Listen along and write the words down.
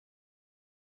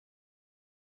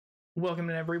Welcome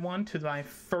everyone to my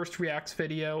first Reacts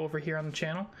video over here on the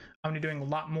channel. I'm going to be doing a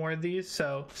lot more of these,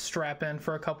 so strap in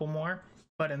for a couple more.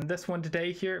 But in this one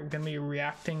today here, we're going to be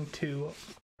reacting to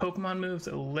Pokemon moves,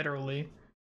 literally.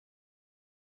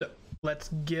 So let's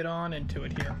get on into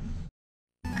it here.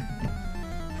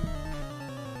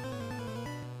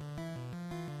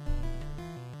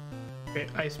 Okay,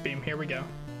 Ice Beam, here we go.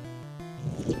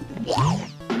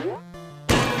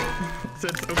 So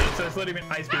it's not even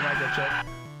Ice Beam, I get shit.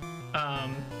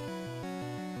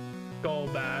 Skull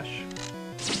Bash.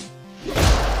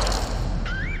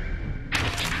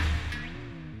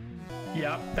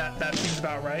 Yep, that seems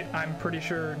about right. I'm pretty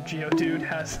sure Geodude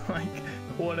has like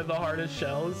one of the hardest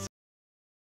shells.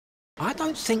 I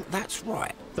don't think that's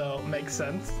right. So makes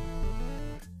sense.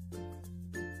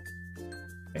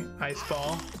 Okay, Ice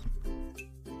Ball.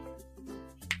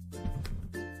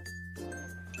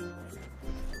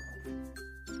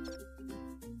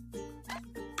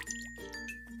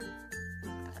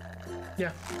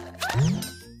 Yeah.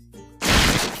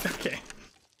 Okay.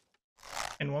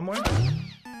 And one more.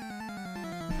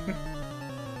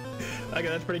 Okay,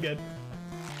 that's pretty good.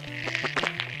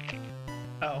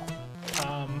 Oh.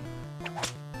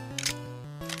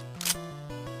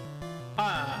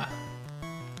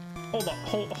 Hold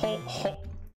on.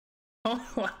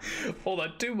 Hold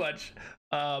on. Too much.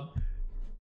 So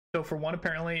for one,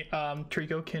 apparently,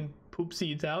 Treecko can poop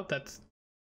seeds out. That's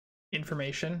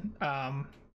information.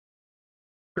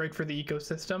 Great for the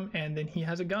ecosystem, and then he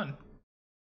has a gun.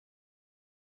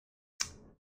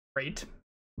 Great.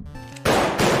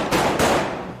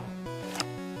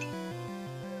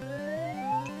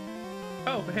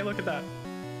 Oh, hey, look at that.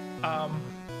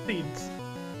 Seeds.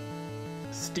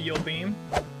 Steel Beam.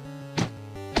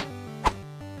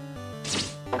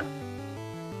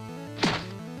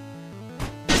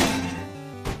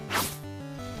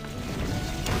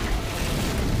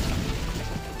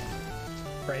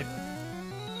 Great.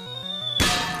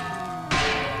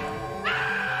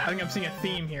 I think I'm seeing a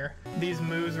theme here. These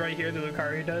moves right here that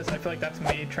Lucario does, I feel like that's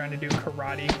me trying to do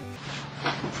karate.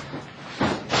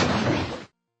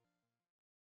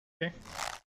 Okay.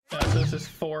 So this is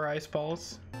 4 ice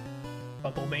balls.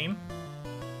 Bubble Beam.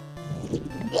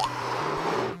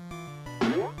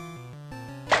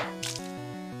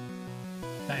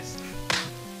 Nice.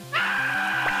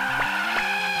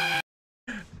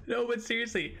 No, but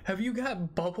seriously, have you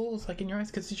got bubbles like in your eyes?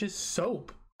 Because it's just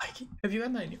soap. Like, if you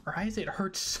have that in your eyes, it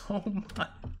hurts so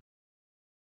much.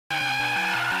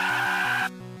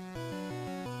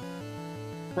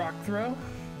 Rock Throw.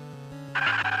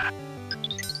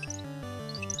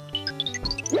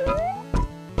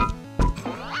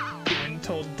 Even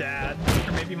told dad,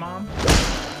 or maybe mom.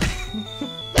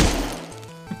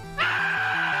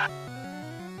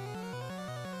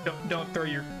 Don't throw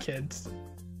your kids.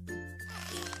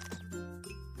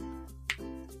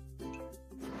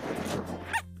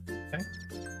 Okay.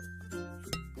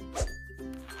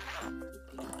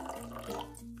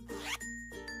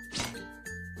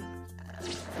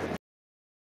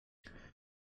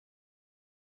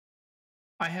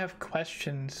 I have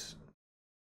questions.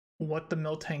 What the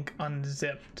Miltank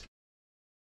unzipped?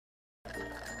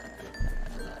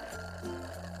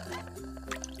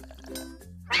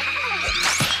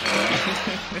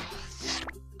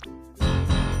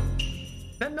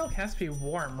 That milk has to be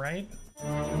warm, right?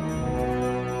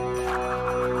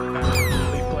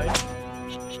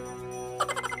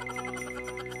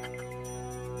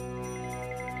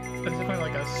 That's definitely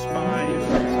like a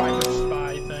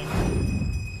spy thing.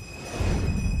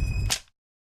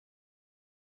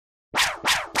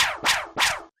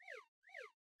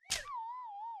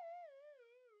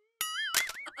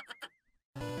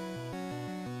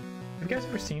 Have you guys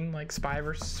ever seen like Spy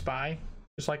vs. Spy?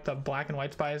 Just like the black and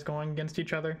white spies going against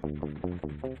each other.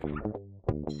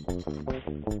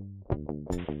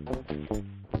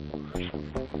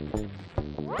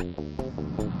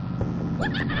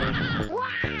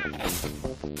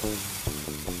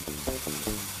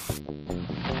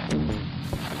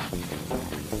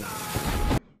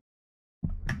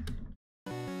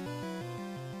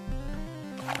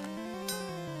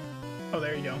 Oh,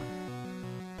 there you go.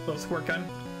 Little squirt gun.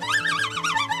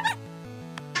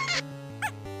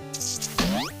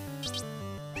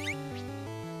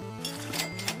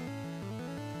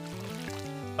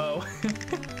 Oh.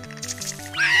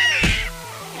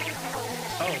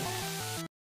 Oh.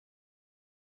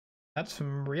 That's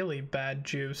some really bad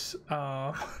juice.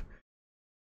 I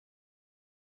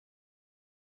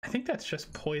think that's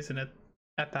just poison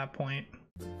at that point.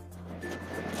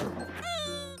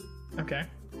 Okay.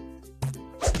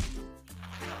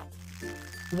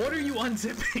 What are you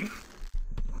unzipping?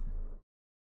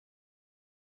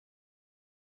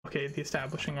 Okay, the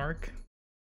establishing arc.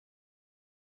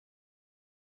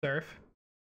 Surf.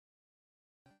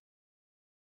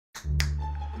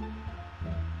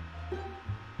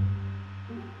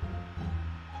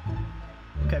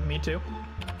 Okay, me too.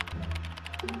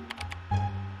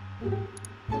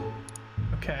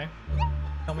 Okay.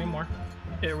 Tell me more.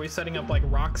 Are we setting up like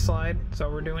rock slide? Is that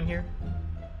what we're doing here?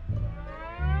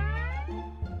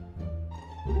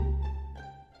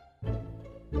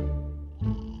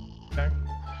 Okay.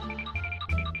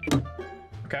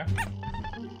 Okay.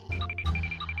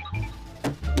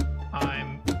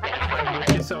 I'm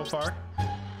with you so far.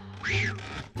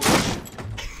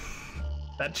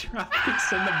 That truck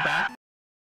is in the back.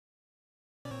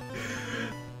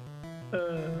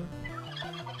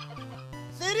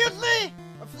 Seriously?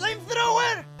 A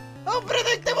flamethrower? How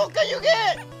predictable can you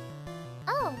get?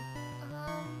 Oh,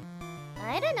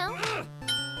 I don't know.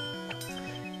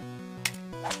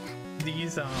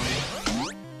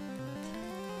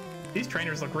 These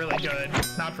trainers look really good.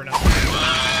 Not for nothing.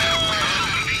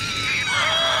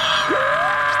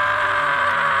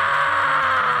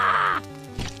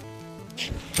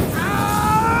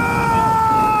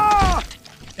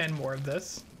 And more of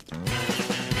this.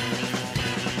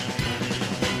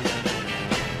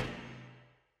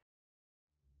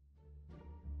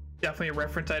 Definitely a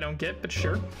reference I don't get, but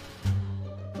sure.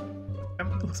 It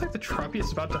looks like the Truppy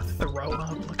is about to throw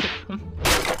up. Look at him.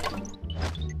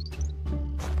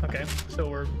 Okay, so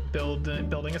we're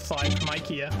building a slide from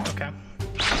IKEA. Okay.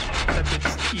 That's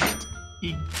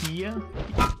IKEA?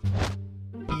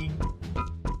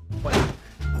 What?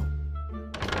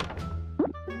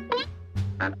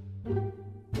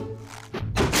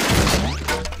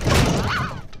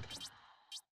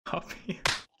 Copy.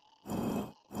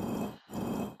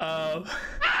 I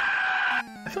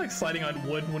feel like sliding on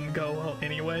wood wouldn't go well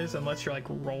anyways, unless you're like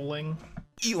rolling.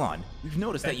 Elon, we've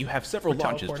noticed that you have several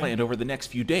launches planned over the next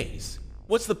few days.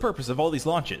 What's the purpose of all these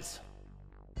launches?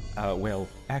 Well,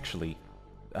 actually,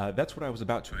 that's what I was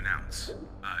about to announce.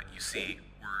 You see,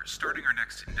 we're starting our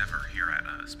next endeavor here at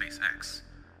SpaceX,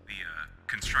 the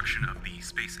construction of the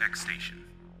SpaceX station.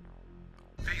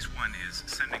 Phase 1 is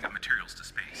sending up materials to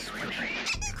space, which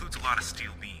includes a lot of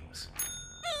steel beams.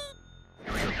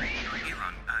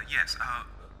 Elon, yes,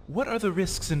 What are the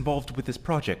risks involved with this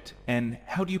project, and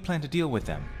how do you plan to deal with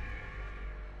them?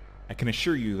 I can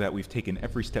assure you that we've taken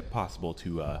every step possible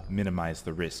to minimize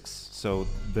the risks, so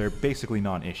they're basically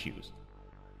non-issues.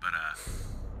 But,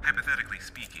 hypothetically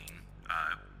speaking,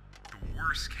 the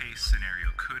worst case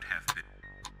scenario could have been...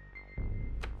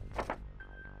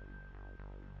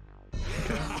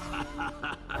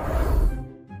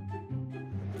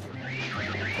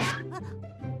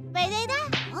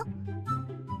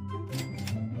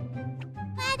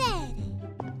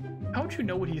 How would you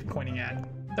know what he's pointing at?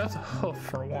 That's a hoof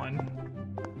for one.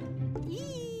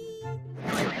 He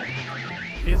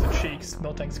has a cheeks.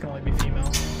 Miltank's can only be female.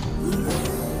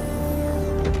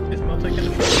 Is Miltank in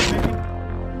the picture maybe?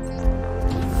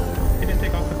 He didn't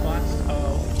take off the glass.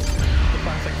 Oh. The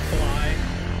glass like fly.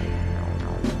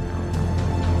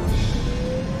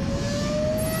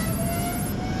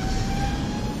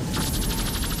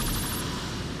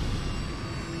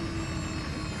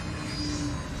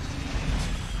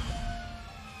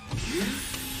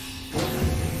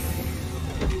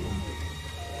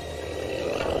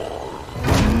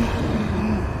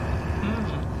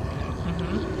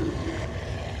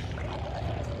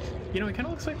 You know, it kind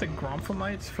of looks like the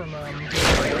Gromphamites from,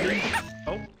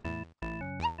 oh.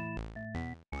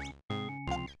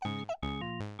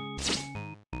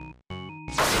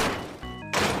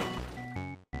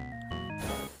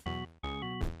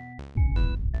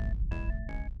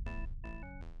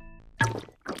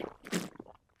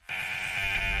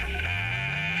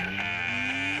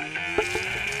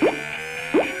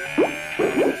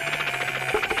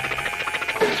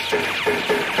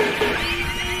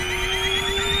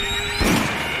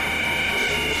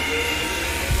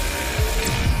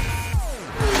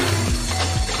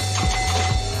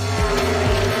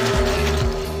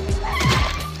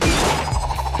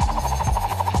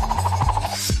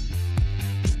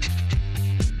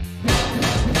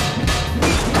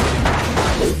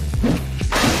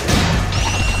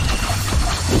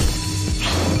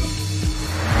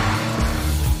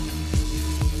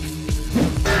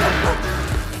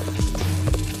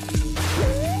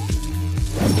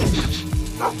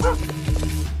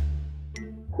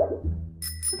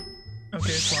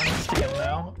 Okay, so I'm steal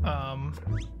now.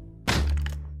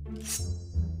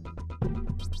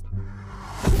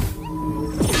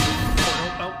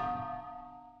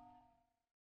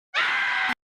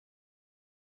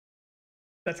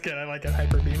 That's good, I like it,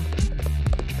 Hyper Beam.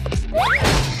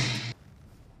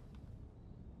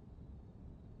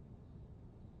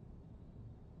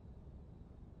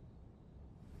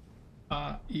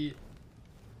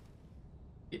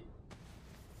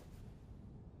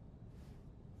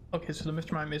 Okay, so the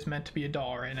Mr. Mime is meant to be a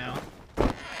doll right now.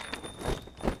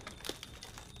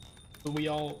 But we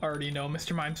all already know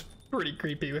Mr. Mime's pretty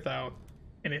creepy without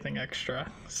anything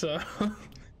extra, so...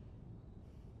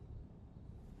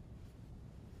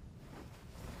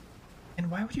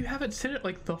 And why would you have it sit at,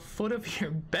 like, the foot of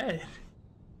your bed?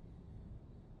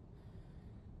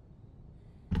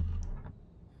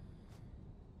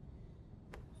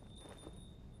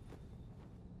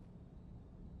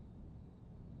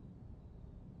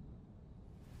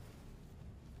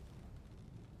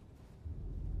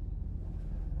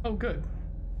 Oh, good.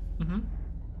 Mm-hmm.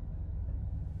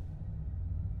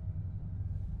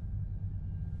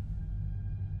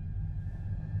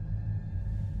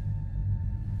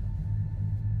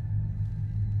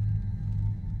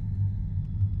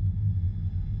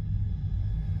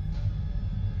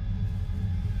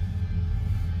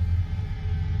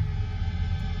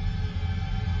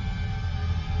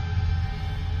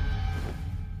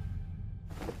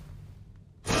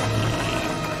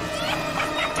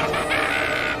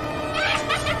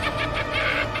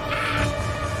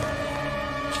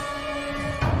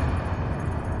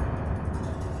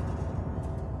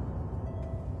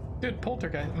 Good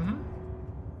poltergeist. Mm-hmm.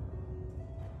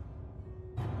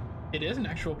 It is an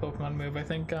actual Pokemon move. I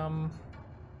think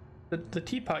the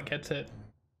teapot gets it.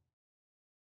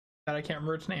 That I can't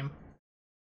remember its name.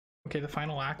 Okay, the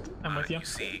final act. I'm with you. You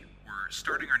see, we're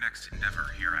starting our next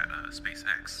endeavor here at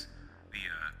SpaceX, the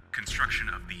construction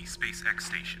of the SpaceX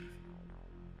station.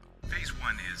 Phase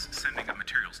 1 is sending up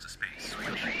materials to space, which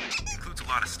includes a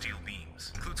lot of steel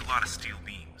beams. Steel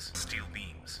beams, steel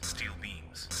beams, steel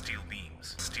beams, steel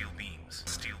beams, steel beams,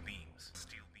 steel beams,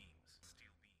 steel beams, steel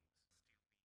beams.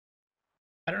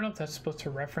 I don't know if that's supposed to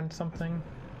reference something.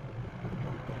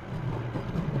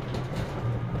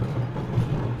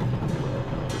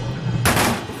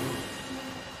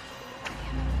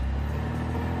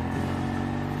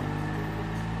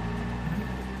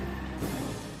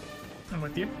 I'm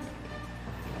with you.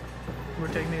 We're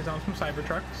taking these on some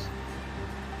Cybertrucks.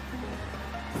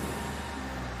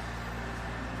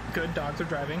 Good, dogs are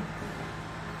driving.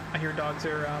 I hear dogs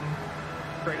are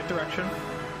great at direction.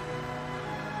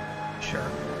 Sure.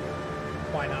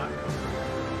 Why not?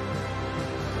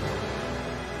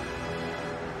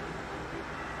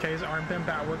 Okay, his arm bent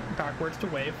backwards to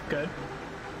wave. Good.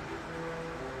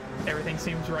 Everything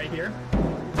seems right here.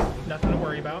 Nothing to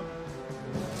worry about.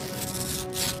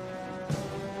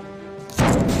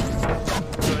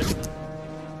 Good.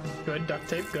 Good. Duct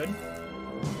tape. Good.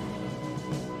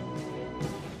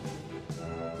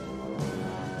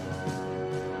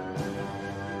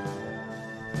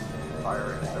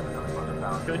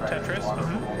 Good Tetris.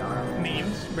 Mm-hmm.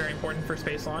 Memes, very important for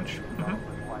space launch.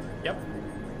 Mm-hmm. Yep.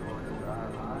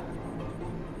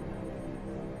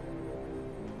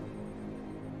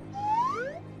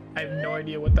 I have no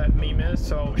idea what that meme is,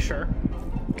 so sure.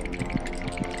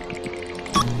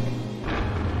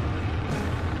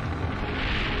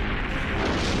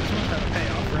 That's a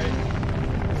payoff, right?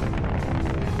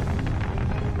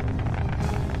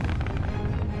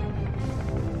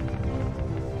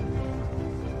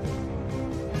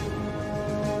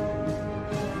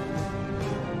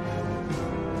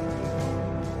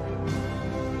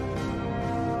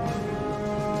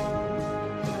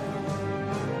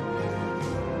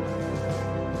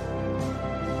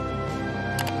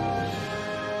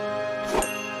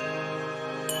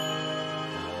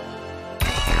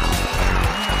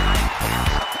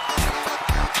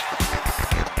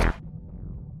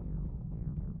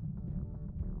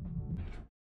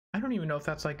 I don't even know if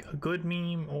that's like a good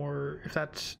meme or if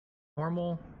that's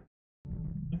normal.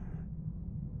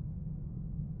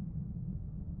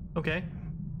 Okay.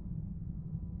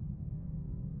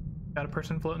 Got a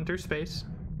person floating through space.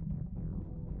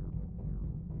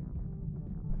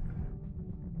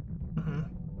 Mm-hmm.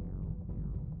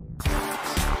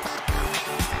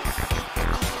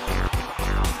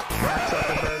 Mark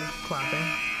Zuckerberg clapping.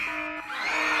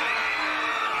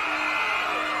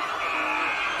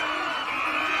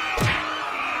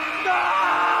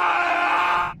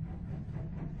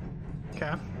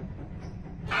 Okay.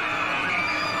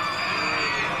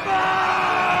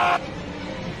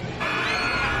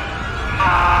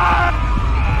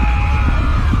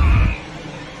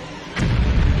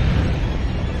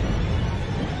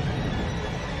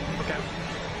 Okay.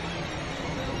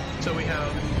 So we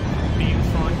have beams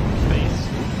falling from space.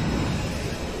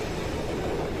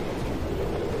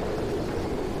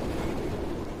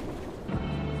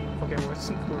 Okay,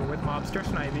 we're with Mobster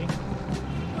Snivy.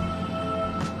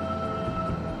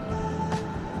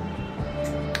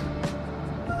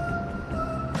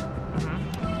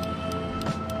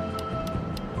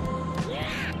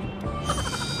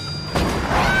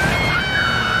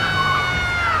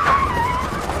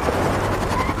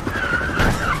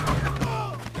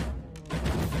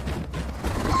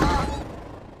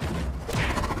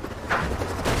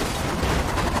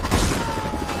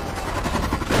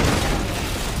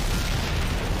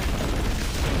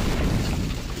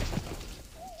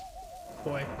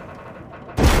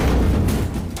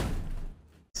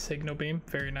 signal beam.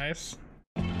 Very nice.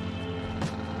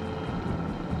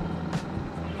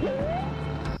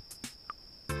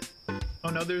 Oh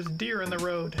no, there's deer in the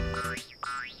road.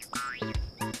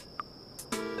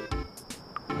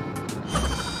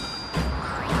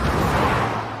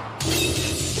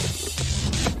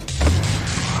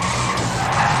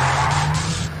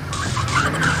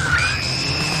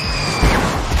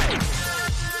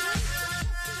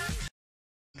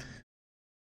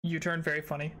 U-turn, very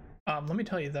funny. Let me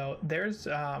tell you though, there's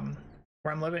where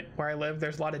I live,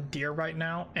 there's a lot of deer right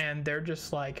now, and they're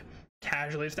just like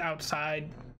casually just outside.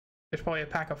 There's probably a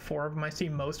pack of 4 of them I see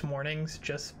most mornings,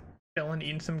 just chilling,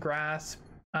 eating some grass,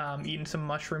 eating some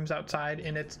mushrooms outside,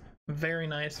 and it's very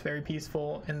nice, very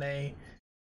peaceful, and they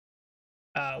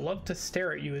love to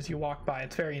stare at you as you walk by.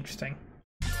 It's very interesting.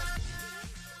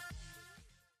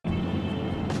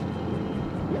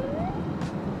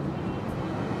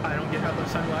 I don't get how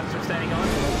those sunglasses are staying on.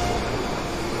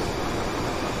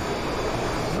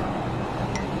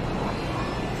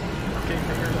 Okay,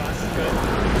 finger glass is good.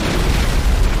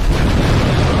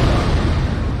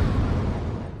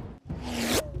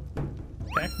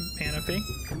 Okay, Manaphy.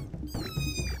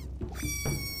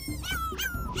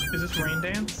 Is this Rain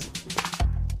Dance?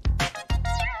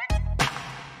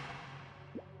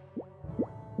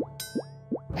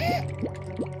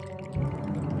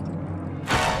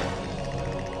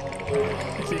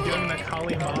 Is he doing the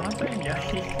Kali Ma thing? Yeah,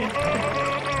 he is.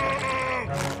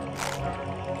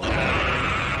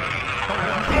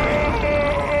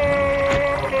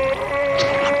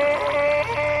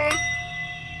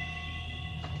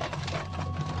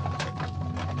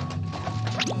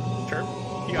 Sure.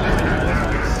 You got it.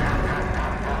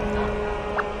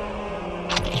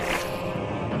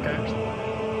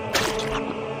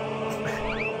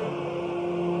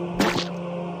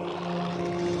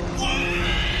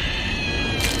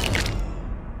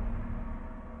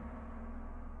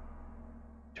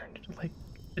 Turned into like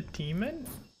a demon?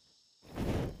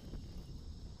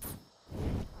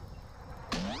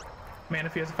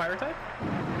 Manaphy has a fire type?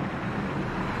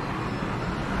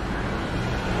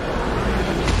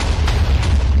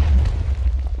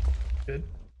 Good.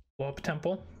 Blow up a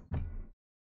temple.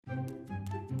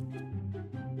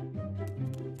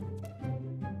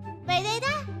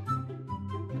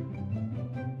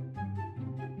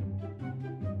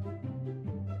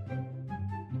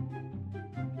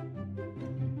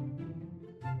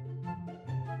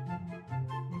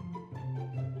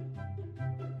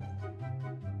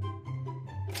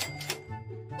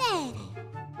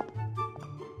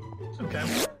 Okay.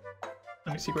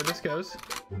 Let me see where this goes.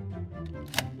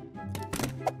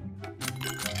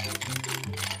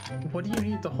 What do you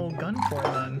need the whole gun for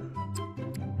then?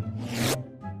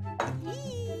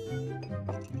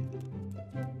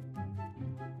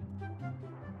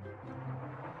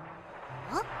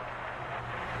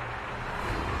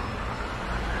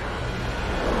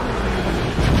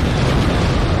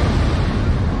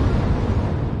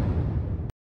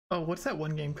 Oh, what's that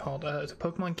one game called? It's a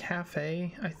Pokemon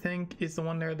Cafe, I think, is the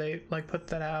one there. They like put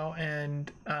that out,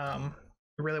 and I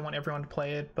really want everyone to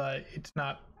play it, but it's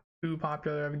not too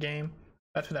popular of a game.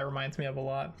 That's what that reminds me of a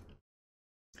lot.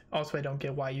 Also, I don't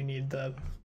get why you need the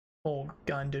whole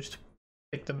gun to just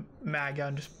take the mag out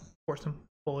and just pour some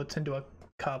bullets into a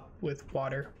cup with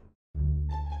water.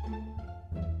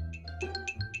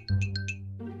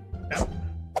 Yep.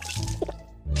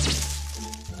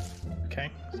 Okay,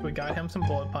 so we got him some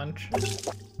bullet punch.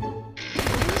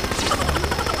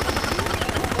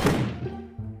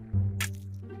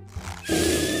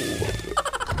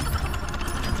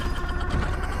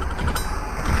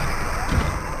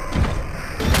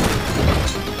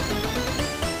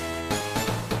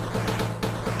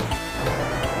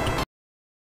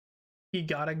 He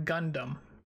got a Gundam.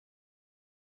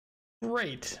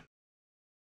 Great.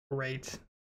 Great.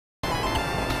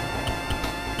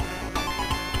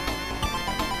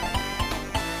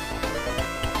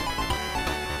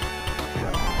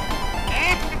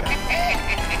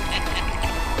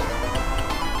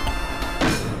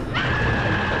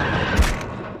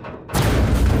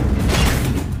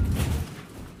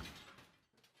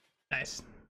 Nice.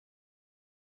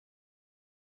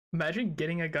 Imagine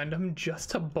getting a Gundam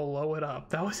just to blow it up.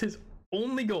 That was his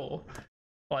only goal.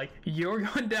 Like, you're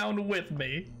going down with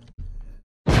me.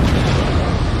 Oh,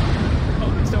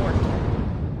 it still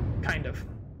worked. Kind of.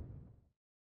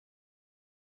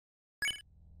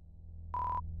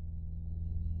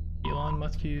 Elon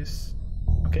Musk use...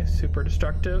 Okay, super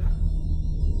destructive.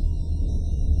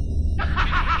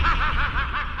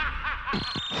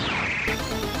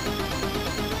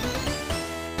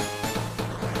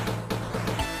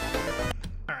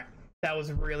 That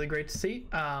was really great to see,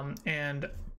 and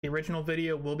The original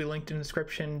video will be linked in the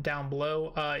description down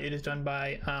below. It is done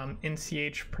by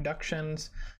NCH Productions.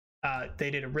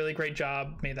 They did a really great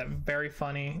job, made that very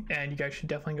funny, and you guys should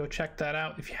definitely go check that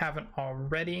out if you haven't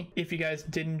already. If you guys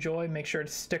did enjoy, make sure to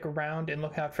stick around and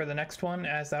look out for the next one,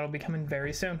 as that'll be coming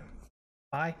very soon.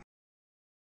 Bye.